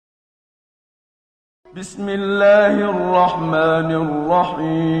بسم الله الرحمن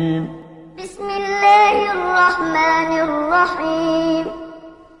الرحيم بسم الله الرحمن الرحيم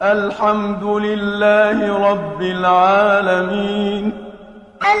الحمد لله رب العالمين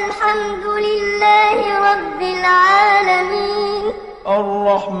الحمد لله رب العالمين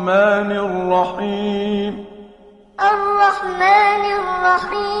الرحمن الرحيم الرحمن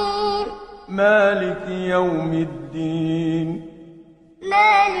الرحيم مالك يوم الدين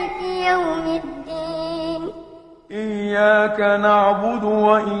مالك يوم الدين إياك نعبد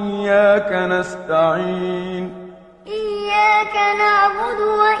وإياك نستعين إياك نعبد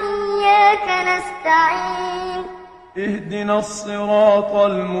وإياك نستعين اهدنا الصراط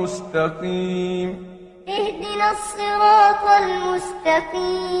المستقيم اهدنا الصراط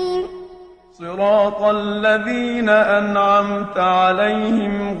المستقيم صراط الذين أنعمت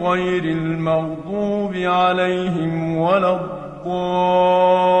عليهم غير المغضوب عليهم ولا الضالين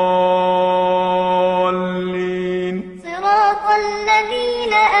صراط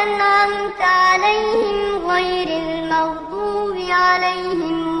الذين أنعمت عليهم غير المغضوب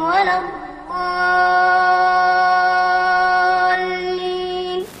عليهم ولا الضالين.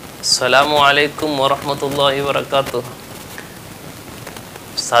 അസ്സലാമു അലൈക്കും വറഹ്മത്തുള്ളാഹി വബറകാതുഹു.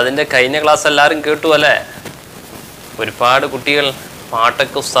 ഉസ്താദിൻ്റെ കഴിഞ്ഞ ക്ലാസ് എല്ലാവരും കേട്ടു അല്ലേ? ഒരുപാട് കുട്ടികൾ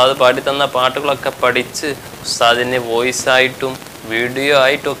പാട്ടൊക്കെ ഉസ്താദ് പാടിത്തന്ന പാട്ടുകളൊക്കെ പഠിച്ച് ഉസ്താദിനെ വോയിസായിട്ടും വീഡിയോ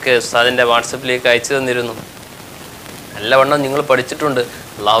ആയിട്ടും ഒക്കെ ഉസ്താദിൻ്റെ വാട്സപ്പിലേക്ക് അയച്ചു തന്നിരുന്നു. നല്ലവണ്ണം നിങ്ങൾ പഠിച്ചിട്ടുണ്ട്.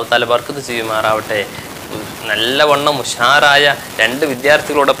 അല്ലാഹു തആല ബർക്കത്ത് ചെയ്യുമാറാവട്ടെ. നല്ലവണ്ണം ഉഷാറായ 2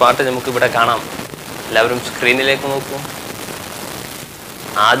 വിദ്യാർത്ഥികളുടെ പാട്ട് നമുക്കിവിടെ കാണാം. എല്ലാവരും സ്ക്രീനിലേക്ക് നോക്കൂ.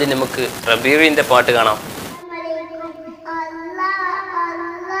 ആദ്യം നമുക്ക് റബീഇന്റെ പാട്ട് കാണാം.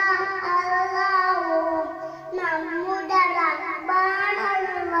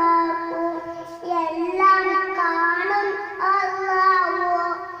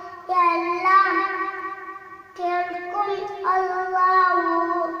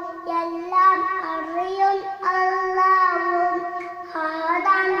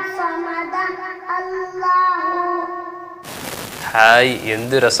 ഹായ്,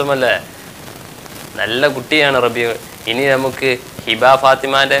 എന്ത് രസമല്ലേ! നല്ല കുട്ടിയാണ് റബീ. ഇനി നമുക്ക് ഹിബ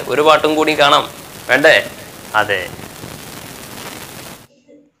ഫാത്തിമാന്റെ ഒരു പാട്ടും കൂടി കാണാം, വേണ്ടേ? അതെ.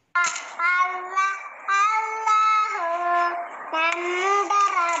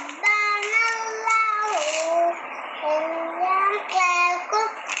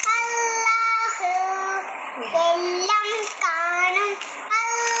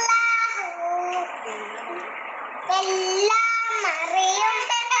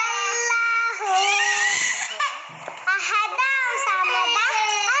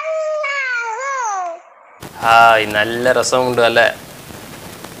 ഹായ്, നല്ല രസമുണ്ട് അല്ലേ?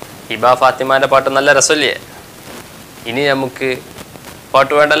 ഹിബ ഫാത്തിമാന്റെ പാട്ട് നല്ല രസമില്ലേ? ഇനി നമുക്ക്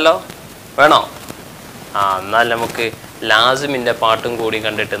പാട്ട് വേണ്ടല്ലോ, വേണോ? എന്നാൽ നമുക്ക് ലാസിമിന്റെ പാട്ടും കൂടി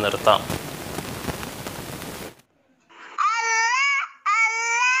കണ്ടിട്ട് നിർത്താം.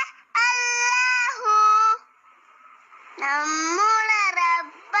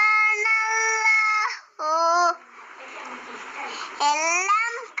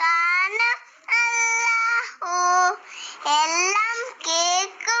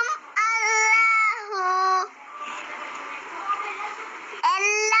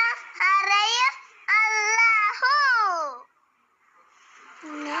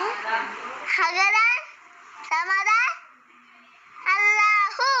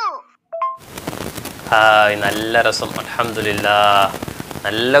 ഹായ്, നല്ല രസം. അൽഹംദുലില്ലാഹ്,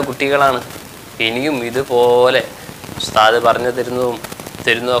 നല്ല കുട്ടികളാണ്. ഇനിയും ഇതുപോലെ ഉസ്താദ് പറഞ്ഞു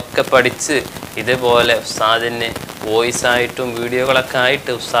തരുന്നതൊക്കെ പഠിച്ച് ഇതുപോലെ ഉസ്താദിനെ വോയിസായിട്ടും വീഡിയോകളൊക്കെ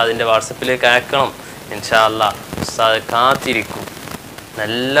ആയിട്ട് ഉസ്താദിൻ്റെ വാട്സപ്പിലേക്ക് അയക്കണം. ഇൻഷാ അല്ലാഹ് ഉസ്താദ് കാത്തിരിക്കും.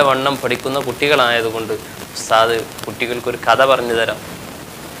 നല്ലവണ്ണം പഠിക്കുന്ന കുട്ടികളായതുകൊണ്ട് ഉസ്താദ് കുട്ടികൾക്കൊരു കഥ പറഞ്ഞു തരാം.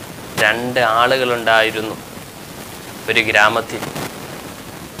 2 ആളുകളുണ്ടായിരുന്നു ഒരു ഗ്രാമത്തിൽ.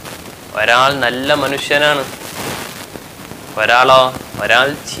 ഒരാൾ നല്ല മനുഷ്യനാണ്, ഒരാൾ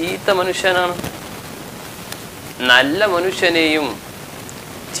ചീത്ത മനുഷ്യനാണ്. നല്ല മനുഷ്യനെയും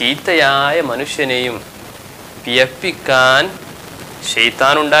ചീത്തയായ മനുഷ്യനെയും പിയപ്പിക്കാൻ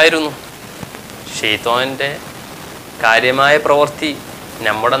ശൈത്താനുണ്ടായിരുന്നു. ശൈത്താൻ്റെ കാര്യമായ പ്രവൃത്തി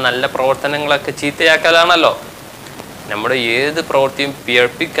നമ്മുടെ നല്ല പ്രവർത്തനങ്ങളൊക്കെ ചീത്തയാക്കലാണല്ലോ. നമ്മുടെ ഏത് പ്രവൃത്തിയും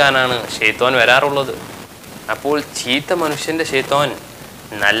പിയപ്പിക്കാനാണ് ശൈത്താൻ വരാറുള്ളത്. അപ്പോൾ ചീത്ത മനുഷ്യൻ്റെ ശൈത്താൻ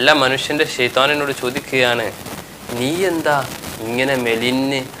നല്ല മനുഷ്യൻ്റെ ശൈത്താനിനോട് ചോദിക്കുകയാണ്, നീ എന്താ ഇങ്ങനെ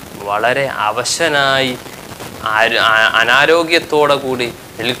മെലിഞ്ഞ് വളരെ അവശനായി അനാരോഗ്യത്തോടെ കൂടി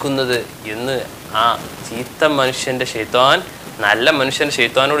നിൽക്കുന്നത് എന്ന് ആ ചീത്ത മനുഷ്യൻ്റെ ശൈത്താൻ നല്ല മനുഷ്യൻ്റെ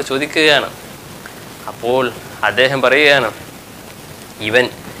ശൈത്താനോട് ചോദിക്കുകയാണ്. അപ്പോൾ അദ്ദേഹം പറയുകയാണ്, ഇവൻ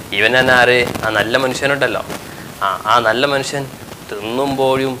ഇവൻ തന്നെ ആര്? ആ നല്ല മനുഷ്യനുണ്ടല്ലോ, ആ നല്ല മനുഷ്യൻ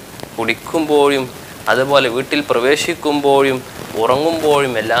തിന്നുമ്പോഴും കുടിക്കുമ്പോഴും അതുപോലെ വീട്ടിൽ പ്രവേശിക്കുമ്പോഴും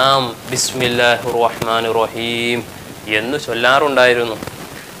ഉറങ്ങുമ്പോഴും എല്ലാം ബിസ്മില്ലാഹിർ റഹ്മാനിർ റഹീം എന്ന് ചൊല്ലാറുണ്ടായിരുന്നു.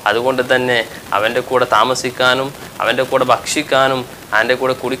 അതുകൊണ്ട് തന്നെ അവൻ്റെ കൂടെ താമസിക്കാനും അവൻ്റെ കൂടെ ഭക്ഷിക്കാനും അവൻ്റെ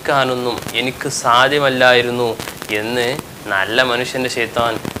കൂടെ കുടിക്കാനൊന്നും എനിക്ക് സാധ്യമല്ലായിരുന്നു എന്ന് നല്ല മനുഷ്യൻ്റെ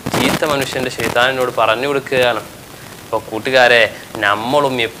ശൈത്താൻ ചീത്ത മനുഷ്യൻ്റെ ശൈത്താനിനോട് പറഞ്ഞു കൊടുക്കുകയാണ്. അപ്പോൾ കൂട്ടുകാരെ,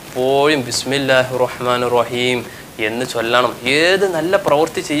 നമ്മളും എപ്പോഴും ബിസ്മില്ലാഹിർ റഹ്മാനിർ റഹീം എന്ന് ചൊല്ലണം. ഏത് നല്ല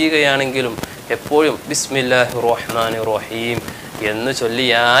പ്രവൃത്തി ചെയ്യുകയാണെങ്കിലും എപ്പോഴും ബിസ്മില്ലാഹിർ റഹ്മാനിർ റഹീം എന്ന്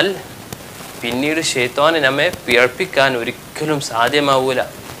ചൊല്ലിയാൽ പിന്നീട് ശൈത്താന് നമ്മെ പിഴപ്പിക്കാൻ ഒരിക്കലും സാധ്യമാവൂല.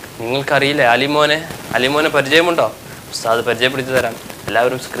 നിങ്ങൾക്കറിയില്ലേ അലിമോനെ പരിചയമുണ്ടോ? ഉസ്താദ് പരിചയപ്പെടുത്തി തരാം.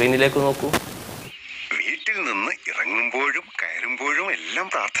 എല്ലാവരും സ്ക്രീനിലേക്ക് നോക്കൂ. വീട്ടിൽ നിന്ന് ഇറങ്ങുമ്പോഴും കയറുമ്പോഴും എല്ലാം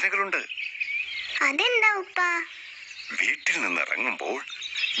പ്രാർത്ഥനകളുണ്ട്. അതെന്താ ഉപ്പ? വീട്ടിൽ നിന്ന് ഇറങ്ങുമ്പോൾ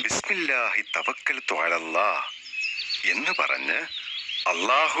ബിസ്മില്ലാഹി തവക്കൽതു അലല്ലാഹ് എന്ന് പറഞ്ഞ്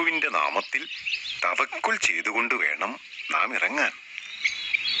അള്ളാഹുവിന്റെ നാമത്തിൽ തവക്കുൽ ചെയ്തുകൊണ്ട് വേണം നാം ഇറങ്ങാൻ.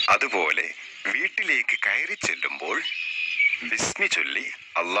 അതുപോലെ വീട്ടിലേക്ക് കയറി ചെല്ലുമ്പോൾ ബിസ്മി ചൊല്ലി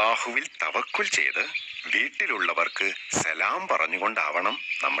അള്ളാഹുവിൽ തവക്കുൽ ചെയ്ത് വീട്ടിലുള്ളവർക്ക് സലാം പറഞ്ഞുകൊണ്ടാവണം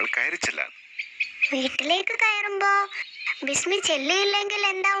നമ്മൾ കയറി ചെല്ലാൻ. വീട്ടിലേക്ക് കയറുമ്പോ ബിസ്മി ചൊല്ലിയില്ലെങ്കിൽ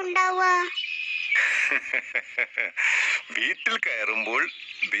എന്താ ഉണ്ടാവുക? വീട്ടിൽ കയറുമ്പോൾ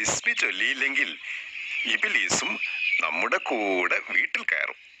ബിസ്മി ചൊല്ലിയില്ലെങ്കിൽ ഇബ്ലീസും നമ്മുടെ കൂടെ വീട്ടിൽ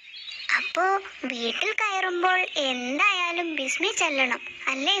കയറും. അപ്പോ വീട്ടിൽ കയറുമ്പോൾ എന്തായാലും ബിസ്മി ചൊല്ലണം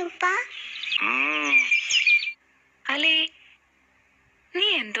അല്ലേ ഉപ്പ? അലി, നീ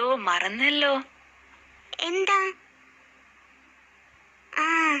എന്തോ മറന്നല്ലോ. എന്താ?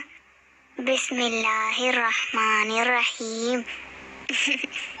 ബിസ്മില്ലാഹിർ റഹ്മാനിർ റഹീം.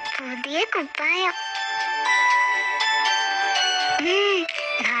 പുതിയ കുപ്പായം.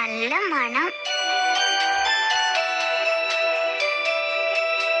 നല്ല മണം.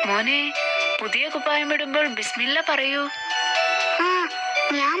 മോനെ, പുതിയ കുപ്പായം ഇടുമ്പോൾ ബിസ്മില്ല പറയൂ.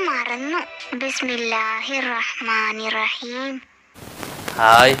 ഞാൻ മറന്നു. ബിസ്മില്ലാഹിർ റഹ്മാനിർ റഹീം.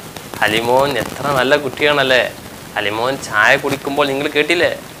 ഹായ്, അലിമോൻ എത്ര നല്ല കുട്ടിയാണല്ലേ. അലിമോൻ ചായ കുടിക്കുമ്പോൾ നിങ്ങൾ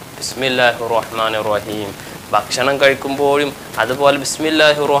കേട്ടില്ലേ ബിസ്മില്ലാഹിർ റഹ്മാനിർ റഹീം. ഭക്ഷണം കഴിക്കുമ്പോഴും അതുപോലെ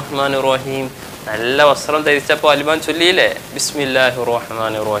ബിസ്മില്ലാഹിർ റഹ്മാനിർ റഹീം. നല്ല വസ്ത്രം ധരിച്ചപ്പോൾ അലിമോൻ ചൊല്ലിയില്ലേ ബിസ്മില്ലാഹിർ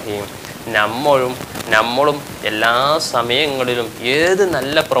റഹ്മാനിർ റഹീം. നമ്മളും എല്ലാ സമയങ്ങളിലും ഏത്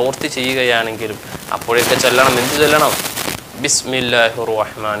നല്ല പ്രവൃത്തി ചെയ്യുകയാണെങ്കിലും അപ്പോഴൊക്കെ ചൊല്ലണം. എന്ത് ചൊല്ലണം? ബിസ്മില്ലാഹിർ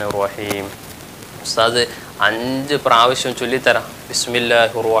റഹ്മാനിർ റഹീം. ഉസ്താദ് 5 പ്രാവശ്യം ചൊല്ലിത്തരാം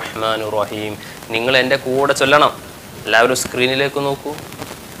ബിസ്മില്ലാഹിർ റഹ്മാനിർ റഹീം. നിങ്ങൾ എൻ്റെ കൂടെ ചൊല്ലണം. എല്ലാവരും സ്ക്രീനിലേക്ക് നോക്കൂ.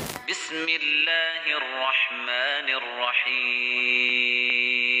 ബിസ്മില്ലാഹിർ റഹ്മാനിർ റഹീം.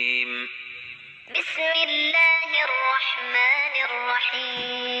 ബിസ്മില്ലാഹിർ റഹ്മാനിർ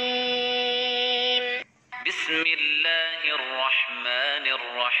റഹീം. ബിസ്മില്ലാഹിർ റഹ്മാനിർ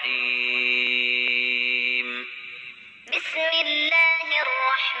റഹീം. ബിസ്മില്ലാഹിർ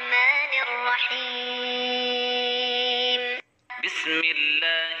റഹ്മാനിർ റഹീം.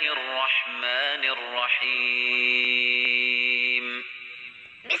 ബിസ്മില്ലാഹിർ റഹ്മാനിർ റഹീം.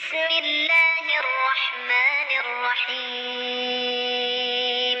 ബിസ്മില്ലാഹിർ റഹ്മാനിർ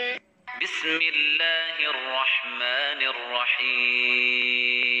റഹീം. ബിസ്മില്ലാഹിർ റഹ്മാനിർ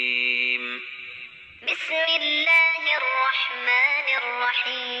റഹീം. ബിസ്മില്ലാഹിർ റഹ്മാനിർ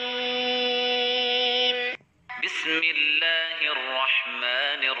റഹീം. ബിസ്മില്ലാഹിർ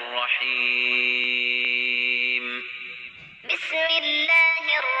റഹ്മാനിർ റഹീം.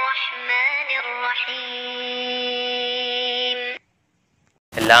 ബിസ്മില്ലാഹിർ റഹ്മാനിർ റഹീം.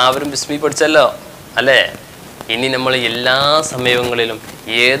 എല്ലാവരും ബിസ്മി പഠിച്ചല്ലോ അല്ലേ? ഇനി നമ്മൾ എല്ലാ സമയങ്ങളിലും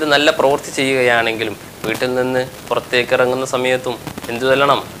ഏത് നല്ല പ്രവൃത്തി ചെയ്യുകയാണെങ്കിലും വീട്ടിൽ നിന്ന് പുറത്തേക്ക് ഇറങ്ങുന്ന സമയത്തും എന്തു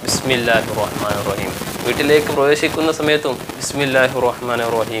ചൊല്ലണം? ബിസ്മില്ലാഹിർ റഹ്മാനിർ റഹീം. വീട്ടിലേക്ക് പ്രവേശിക്കുന്ന സമയത്തും ബിസ്മില്ലാഹിർ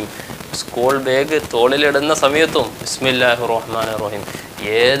റഹ്മാനിർ റഹീം. സ്കൂൾ ബാഗ് തോളിലിടുന്ന സമയത്തും ബിസ്മില്ലാഹിർ റഹ്മാനിർ റഹീം.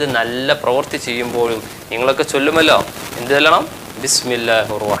 ഏത് നല്ല പ്രവൃത്തി ചെയ്യുമ്പോഴും നിങ്ങളൊക്കെ ചൊല്ലുമല്ലോ. എന്ത് ചൊല്ലണം?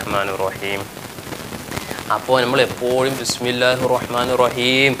 ബിസ്മില്ലാഹിർ റഹ്മാനിർ റഹീം. അപ്പോൾ നമ്മൾ എപ്പോഴും ബിസ്മില്ലാഹിർ റഹ്മാനിർ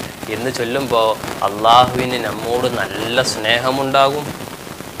റഹീം എന്ന് ചൊല്ലുമ്പോൾ അള്ളാഹുവിന് നമ്മോട് നല്ല സ്നേഹമുണ്ടാകും.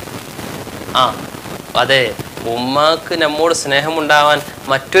 അതെ, ഉമ്മാക്ക് നമ്മോട് സ്നേഹമുണ്ടാവാൻ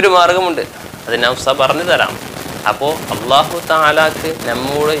മറ്റൊരു മാർഗമുണ്ട്. അത് ഞാൻ പറഞ്ഞു തരാം. അപ്പോൾ അള്ളാഹു തആലാക്ക്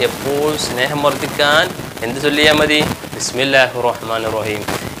നമ്മോട് എപ്പോഴും സ്നേഹം വർദ്ധിക്കാൻ എന്ത് ചൊല്ലിയാൽ മതി? ബിസ്മില്ലാഹിർ റഹ്മാനിർ റഹീം.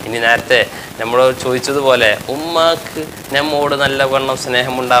 ഇനി നേരത്തെ നമ്മളോട് ചോദിച്ചതുപോലെ ഉമ്മാക്ക് നമ്മോട് നല്ലവണ്ണം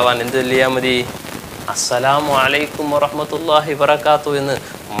സ്നേഹമുണ്ടാവാൻ എന്ത് ചൊല്ലിയാൽ മതി? അസ്സലാമു അലൈക്കും വറഹ്മത്തുള്ളാഹി വബറകാതുഹു എന്ന്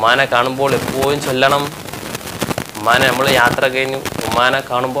ഉമ്മാനെ കാണുമ്പോൾ എപ്പോഴും ചൊല്ലണം. ഉമ്മാനെ നമ്മൾ യാത്ര കഴിഞ്ഞു ഉമ്മാനെ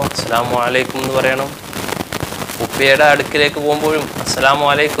കാണുമ്പോൾ അസ്സലാമു അലൈക്കും എന്ന് പറയണം. ഉപ്പയുടെ അടുക്കിലേക്ക് പോകുമ്പോഴും അസ്സലാമു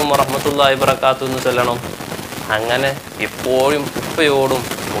അലൈക്കും വറഹ്മത്തുള്ളാഹി വബറകാതുഹു എന്ന് ചൊല്ലണം. അങ്ങനെ എപ്പോഴും ഉപ്പയോടും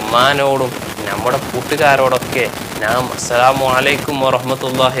ഉമ്മാനോടും നമ്മുടെ കൂട്ടുകാരോടൊക്കെ നാം അസ്സലാമു അലൈക്കും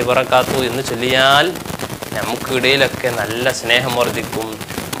വറഹ്മത്തുള്ളാഹി വബറകാതുഹു എന്ന് ചൊല്ലിയാൽ നമുക്കിടയിലൊക്കെ നല്ല സ്നേഹം വർദ്ധിക്കും.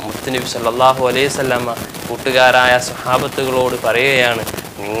 മുത്തുനബി സല്ലല്ലാഹു അലൈഹി വസല്ലമ കൂട്ടുകാരായ സ്വഹാബത്തുകളോട് പറയുകയാണ്,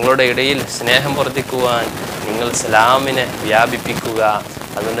 നിങ്ങളുടെ ഇടയിൽ സ്നേഹം വർദ്ധിക്കുവാൻ നിങ്ങൾ സലാമിനെ വ്യാപിപ്പിക്കുക.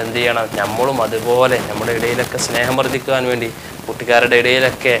 അതുകൊണ്ട് എന്ത് ചെയ്യണം, നമ്മളും അതുപോലെ നമ്മുടെ ഇടയിലൊക്കെ സ്നേഹം വർദ്ധിക്കുവാൻ വേണ്ടി കൂട്ടുകാരുടെ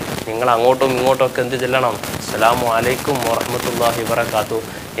ഇടയിലൊക്കെ നിങ്ങൾ അങ്ങോട്ടും ഇങ്ങോട്ടും ഒക്കെ എന്ത് ചൊല്ലണം, അസ്സലാമു അലൈക്കും വറഹ്മത്തുള്ളാഹി വബറകാതുഹു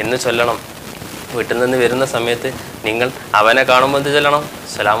എന്ന് ചൊല്ലണം. വീട്ടിൽ നിന്ന് വരുന്ന സമയത്ത് നിങ്ങൾ അവനെ കാണുമ്പോൾ എന്ത് ചൊല്ലണം,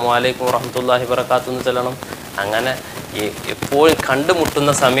 അസ്സലാമു അലൈക്കും വറഹ്മത്തുള്ളാഹി വബറകാതുഹു എന്ന് ചൊല്ലണം. അങ്ങനെ എപ്പോഴും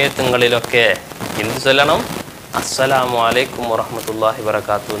കണ്ടുമുട്ടുന്ന സമയത്തുകളിലൊക്കെ എന്ത് ചൊല്ലണം, അസ്സലാമു അലൈക്കും വറഹ്മത്തുള്ളാഹി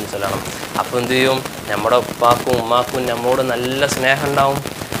വബറകാതുഹു എന്ന് ചൊല്ലണം. അപ്പോൾ എന്ത് ചെയ്യും, നമ്മുടെ ഉപ്പാക്കും ഉമ്മാക്കും നമ്മളോട് നല്ല സ്നേഹം ഉണ്ടാവും.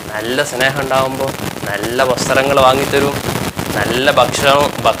 നല്ല സ്നേഹം ഉണ്ടാവുമ്പോൾ നല്ല വസ്ത്രങ്ങൾ വാങ്ങിത്തരും, നല്ല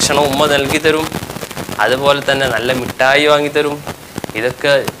ഭക്ഷണം ഉമ്മ നൽകി തരും, അതുപോലെ തന്നെ നല്ല മിഠായി വാങ്ങിത്തരും.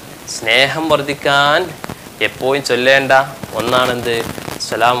 ഇതൊക്കെ സ്നേഹം വർദ്ധിക്കാൻ എപ്പോഴും ചൊല്ലേണ്ട ഒന്നാണെന്ത്,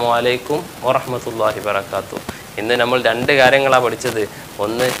 അസ്സലാമു അലൈക്കും വറഹ്മത്തുള്ളാഹി വബറകാതുഹു. ഇന്ന് നമ്മൾ 2 കാര്യങ്ങളാണ് പഠിച്ചത്.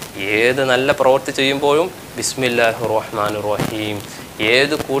 ഒന്ന്, ഏത് നല്ല പ്രവൃത്തി ചെയ്യുമ്പോഴും ബിസ്മില്ലാഹിർ റഹ്മാനിർ റഹീം.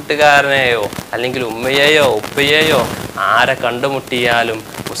 ഏത് കൂട്ടുകാരനെയോ അല്ലെങ്കിൽ ഉമ്മയെയോ ഉപ്പയെയോ ആരെ കണ്ടുമുട്ടിയാലും,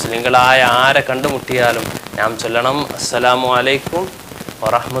 മുസ്ലിങ്ങളായ ആരെ കണ്ടുമുട്ടിയാലും നാം ചൊല്ലണം അസ്സലാമു അലൈക്കും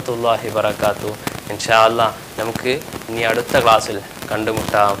വറഹ്മത്തുള്ളാഹി വബറകാതുഹു. ഇൻഷാ അല്ലാഹ് നമുക്ക് ഇനി അടുത്ത ക്ലാസ്സിൽ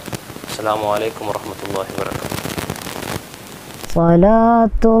കണ്ടുമുട്ടാം. അസ്സലാമു അലൈക്കും വറഹ്മത്തുള്ളാഹി വബറകാതുഹു.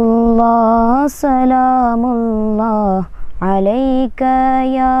 സ്വലാത്തുല്ലാഹ് സലാമുല്ലാഹ് അലൈക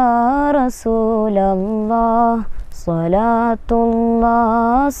യാ റസൂലല്ലാഹ്. സ്വലാത്തുല്ലാഹ്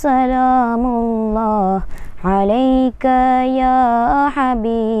സലാമുല്ലാഹ് അലൈക യാ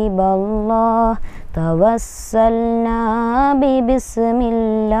ഹബീബല്ലാഹ്. തവസ്സൽനാ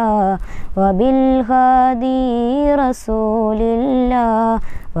ബിബിസ്മില്ലാഹ് വബിൽ ഹാദി റസൂലില്ലാഹ്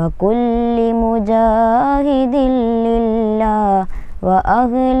വകുല്ലി മുജാഹിദിൻ ലില്ലാഹ്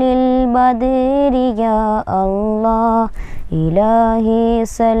വഅഹ്ലിൽ ബദ്രി യാ അല്ലാഹ്. ഇലാഹി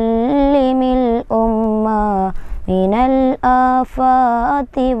സല്ലിമിൽ ഉമ്മ മിനൽ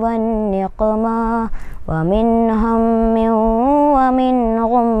ആഫാതി വന്നിഖ്മ വമിൻ ഹമ്മിൻ വമിൻ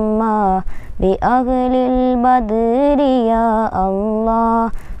ഗുമ്മ ബിഅഹ്ലിൽ ബദ്രി യാ അല്ലാഹ്.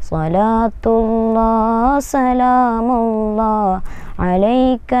 സ്വലാത്തുല്ലാഹ് സലാമുല്ലാഹ്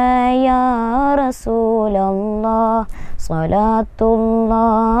അലൈക യാ റസൂലല്ലാഹ്.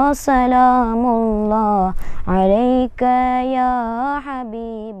 സ്വലാത്തുല്ലാഹ് സലാമുല്ലാഹ് അലൈക യാ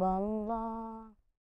ഹബീബല്ലാഹ്.